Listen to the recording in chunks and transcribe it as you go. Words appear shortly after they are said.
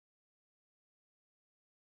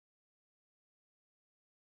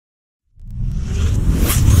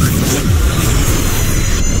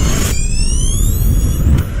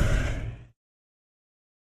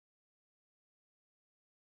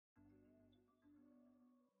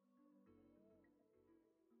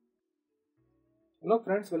Hello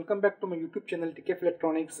friends, welcome back to my YouTube channel TKF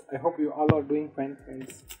Electronics. I hope you all are doing fine,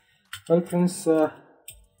 friends. Well friends,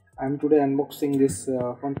 I'm today unboxing this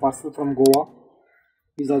one parcel from Goa.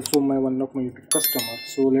 He's also one of my YouTube customer.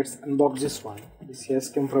 So let's unbox this one. This has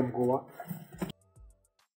come from Goa.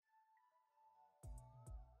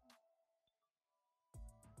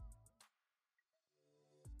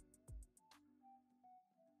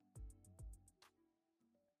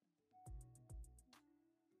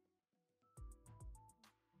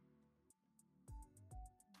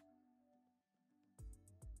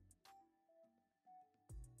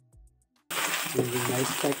 Really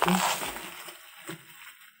nice packing.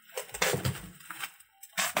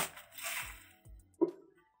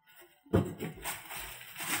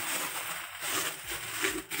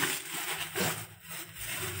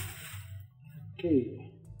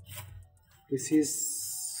 Okay, this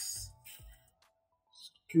is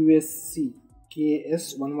QSC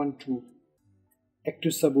KS112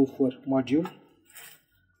 Active Subwoofer module.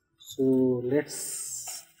 So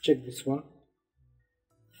let's check this one.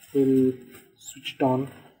 We'll switch it on.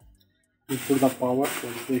 We'll put the power.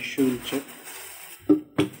 Once the issue, will check.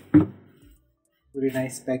 Very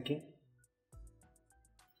nice packing.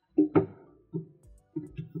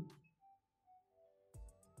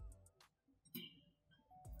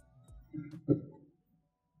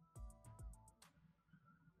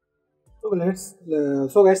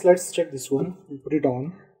 So guys, let's check this one. We'll put it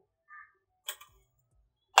on.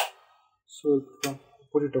 So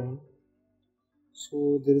put it on.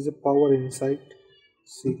 So there is a power inside.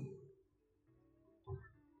 See,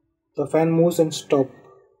 the fan moves and stop.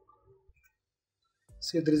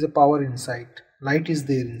 See, there is a power inside. Light is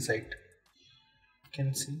there inside. You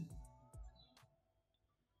can see.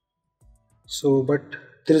 So, but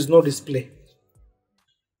there is no display.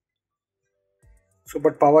 So,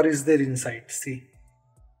 but power is there inside. See.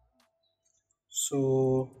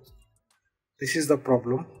 So this is the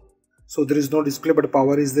problem. So there is no display, but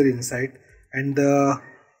power is there inside, and the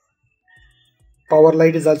power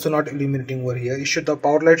light is also not illuminating over here. The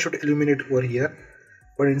power light should illuminate over here,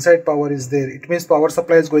 but inside power is there. It means power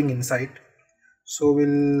supply is going inside. So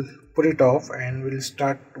we'll put it off and we'll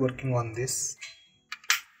start working on this.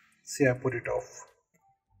 See, I put it off.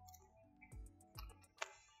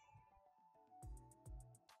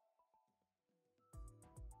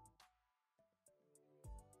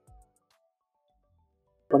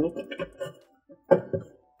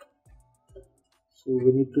 So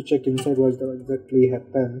we need to check inside what exactly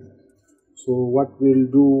happened. So what we'll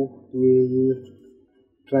do, we'll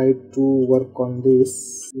try to work on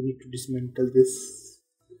this. We need to dismantle this.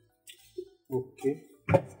 Okay,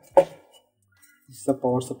 this is the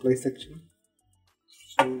power supply section.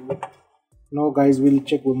 So now guys, we'll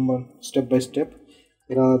check one step by step.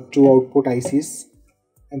 There are two output ICs,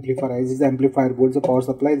 amplifier IC. This is the amplifier board, the power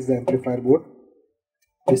supply. This is the amplifier board.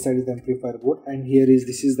 This side is the amplifier board, and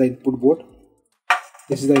this is the input board.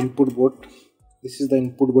 This is the input board. This is the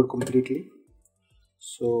input board completely.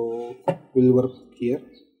 So we'll work here.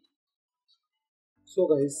 So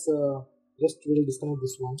guys, just we'll disconnect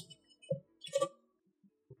this one.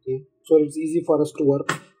 Okay, so it's easy for us to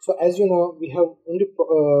work. So as you know, we have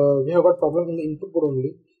got problem in the input board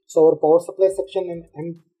only. So our power supply section and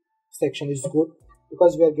amp section is good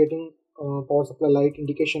because we are getting power supply light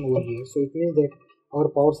indication over here. So it means that our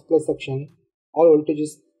power supply section, all voltage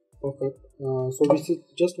is perfect. So we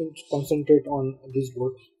just need to concentrate on this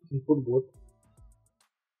board, input board.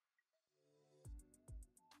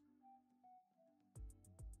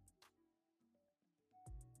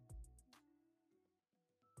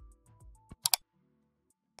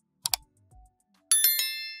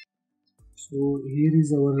 So here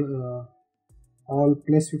is our all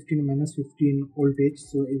plus 15 minus 15 voltage.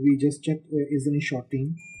 So if we just check is any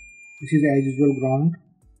shorting. This is as usual ground.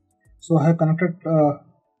 So I have connected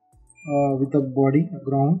with the body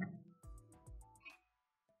ground.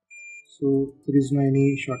 So there is no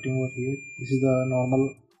any shorting over here. This is the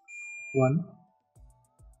normal one.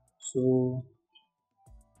 So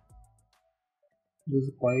this is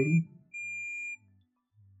a coil.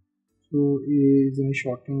 So is any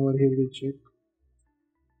shorting over here? We'll check.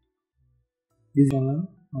 This is a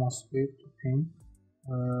MOSFET thing.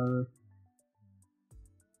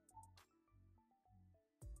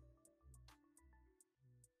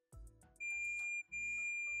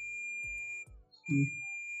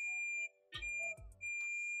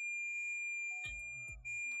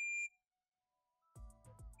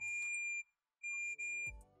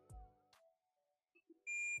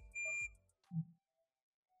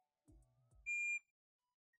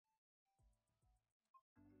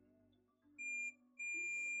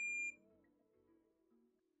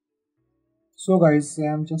 So guys, I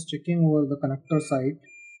am just checking over the connector side.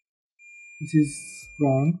 This is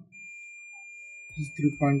wrong. This is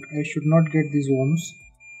 3 point. I should not get these ohms.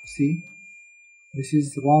 See, this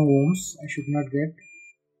is wrong ohms. I should not get.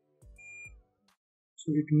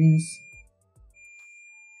 So it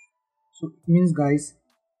means guys,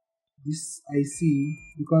 this IC,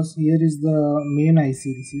 because here is the main IC.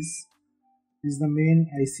 This is the main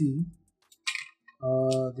IC.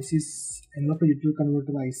 This is analog to digital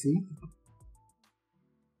converter IC.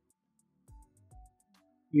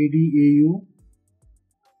 ADAU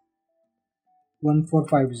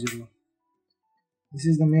 1450. This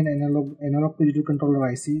is the main analog to digital controller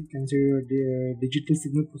IC, considered digital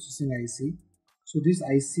signal processing IC. So this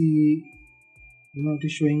IC, it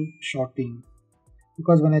is showing shorting,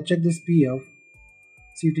 because when I check this PF,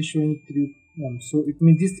 see, it is showing 3 ohms. So it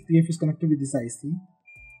means this PF is connected with this IC.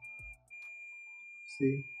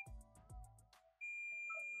 See,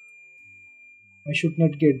 I should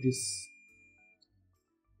not get this.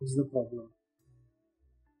 This is the problem.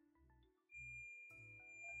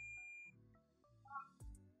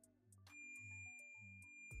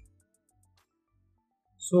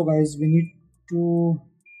 So guys, we need to,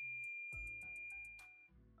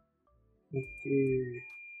 okay,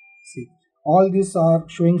 see, all these are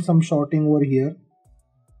showing some shorting over here.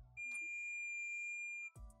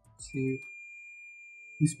 See,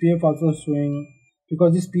 this PF also showing,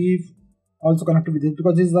 because this PF also connected with it,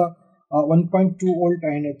 because this is the 1.2 volt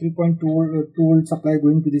and a 3.2 volt supply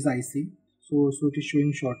going to this IC. So it is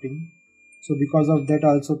showing shorting. So because of that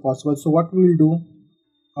also possible. So what we will do,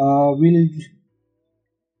 we'll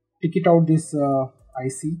take it out this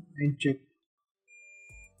IC and check.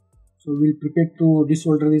 So we'll prepare to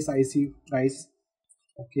desolder this IC guys.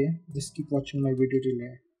 Okay, just keep watching my video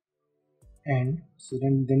till end. So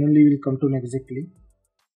then only we'll come to know exactly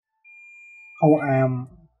how I am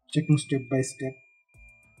checking step by step.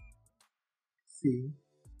 See,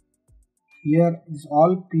 here is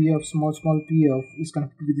all PF, small PF is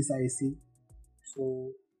connected with this IC.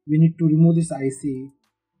 So we need to remove this IC.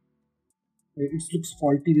 It looks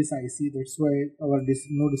faulty, this IC, that's why our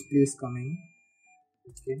no display is coming.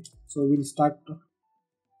 Okay, so we'll start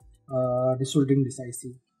desoldering this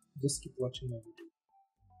IC. Just keep watching my video.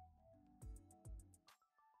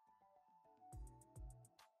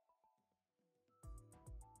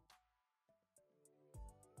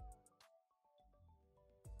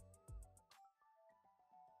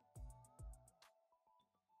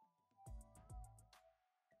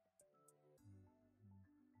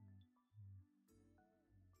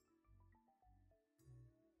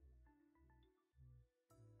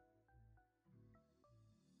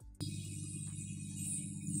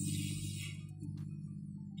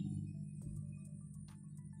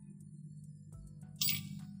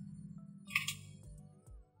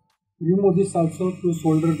 Remove this also to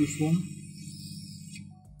solder this one.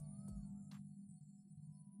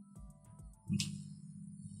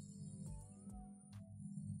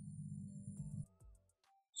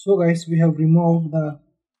 So guys, we have removed the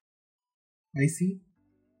IC.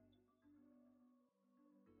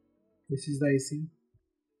 This is the IC.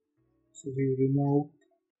 So we remove.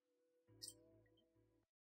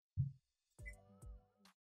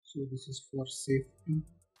 So this is for safety.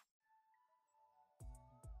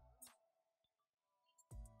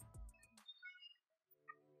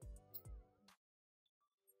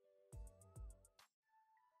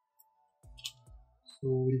 So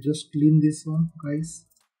we'll just clean this one guys.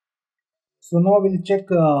 So now we'll check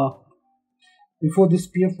before this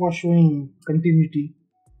PF was showing continuity,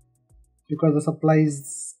 because the supply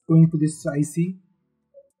is going to this IC.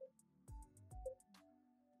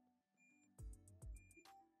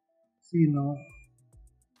 See, now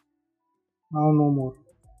no more,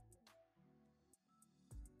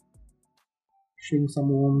 showing some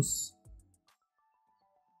ohms.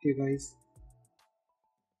 Okay guys,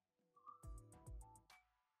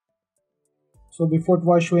 so before it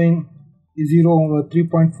was showing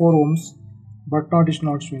 3.4 ohms, but now it's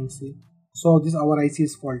not showing. See, so this our IC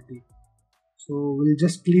is faulty. So we'll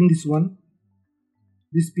just clean this one.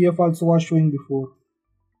 This PF also was showing before,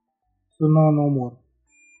 so now no more.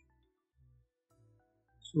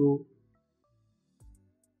 So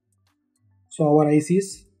our IC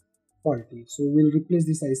is faulty. So we'll replace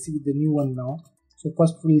this IC with the new one now. So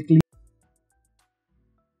first we'll clean.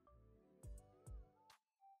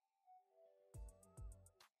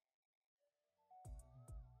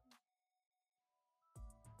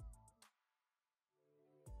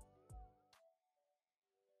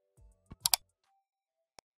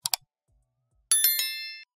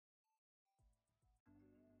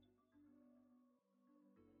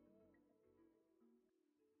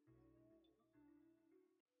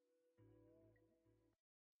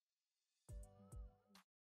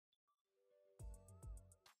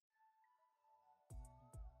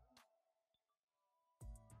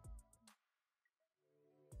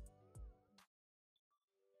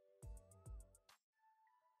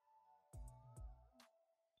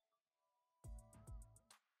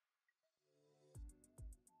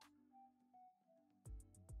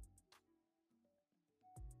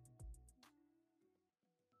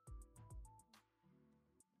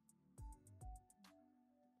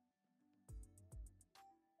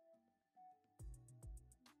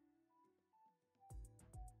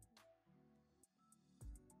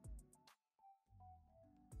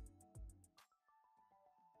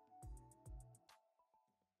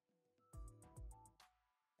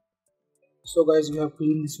 So guys, we have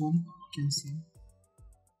cleaned this one, you can see.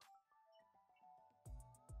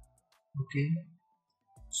 Okay,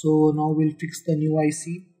 so now we'll fix the new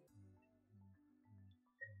IC.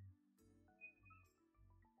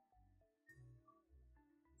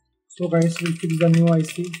 So guys, we'll fix the new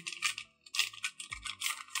IC.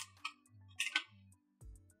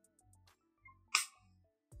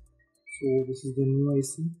 So this is the new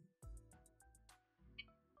IC, you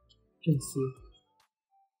can see.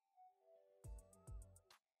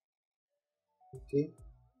 Okay,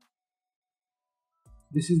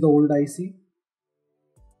 this is the old IC.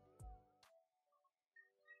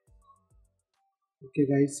 Okay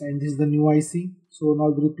guys, and this is the new IC. So now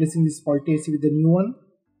we're replacing this faulty IC with the new one,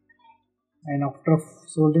 and after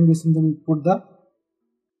soldering this, we'll put the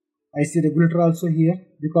IC regulator also here,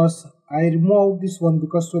 because I remove out this one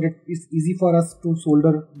because so that it's easy for us to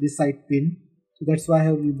solder this side pin. So that's why I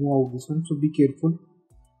have removed out this one, so be careful.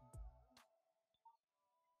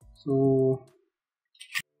 So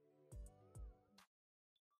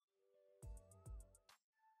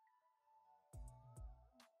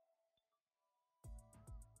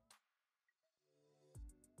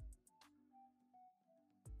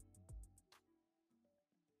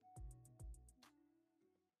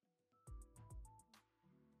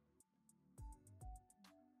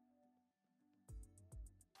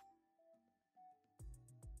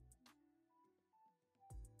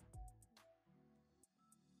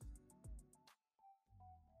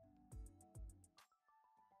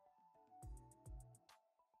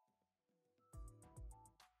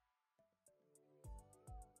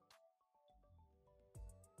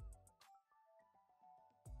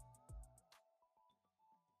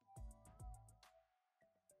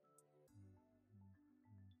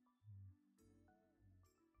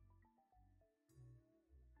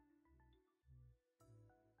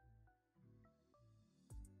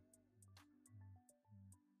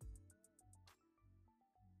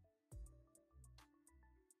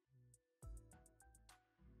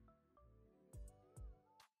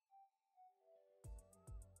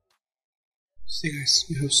see guys,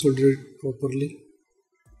 we have soldered it properly.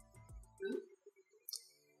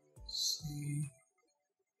 See.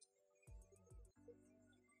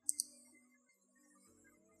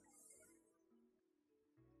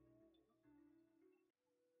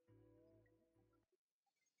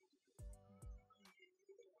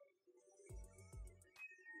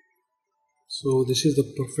 So this is the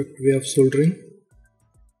perfect way of soldering.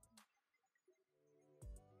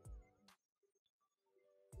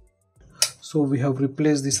 So we have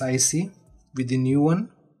replaced this IC with the new one.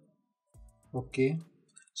 Okay,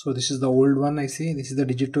 so this is the old one IC. This is the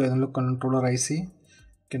digital analog controller IC. You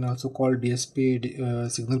can also call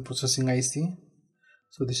DSP signal processing IC.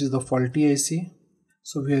 So this is the faulty IC.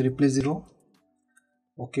 So we have replaced 0.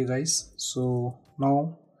 Okay guys, so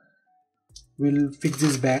now we'll fix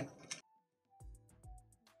this back.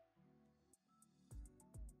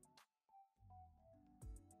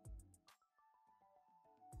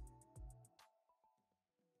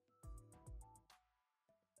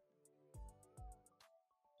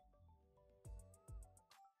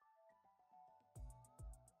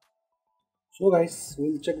 So guys,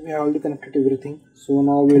 we'll check we have already connected everything. So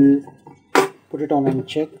now we'll put it on and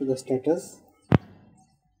check the status.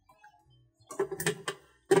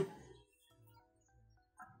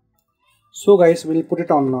 So guys, we'll put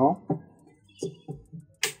it on now.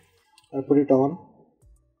 I put it on.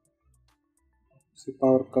 See,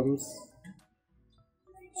 power comes.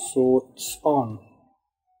 So it's on.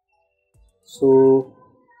 So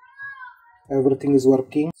everything is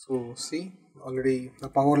working. So see, already the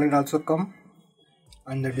power light also come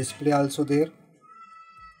and the display also there.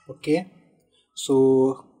 Okay,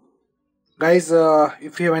 so guys,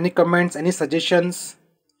 if you have any comments, any suggestions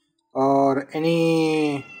or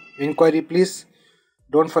any inquiry, please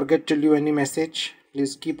don't forget to leave any message.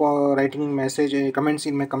 Please keep writing message comments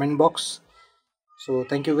in my comment box. So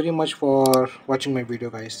thank you very much for watching my video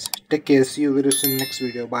guys. Take care, see you very soon next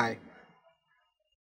video. Bye.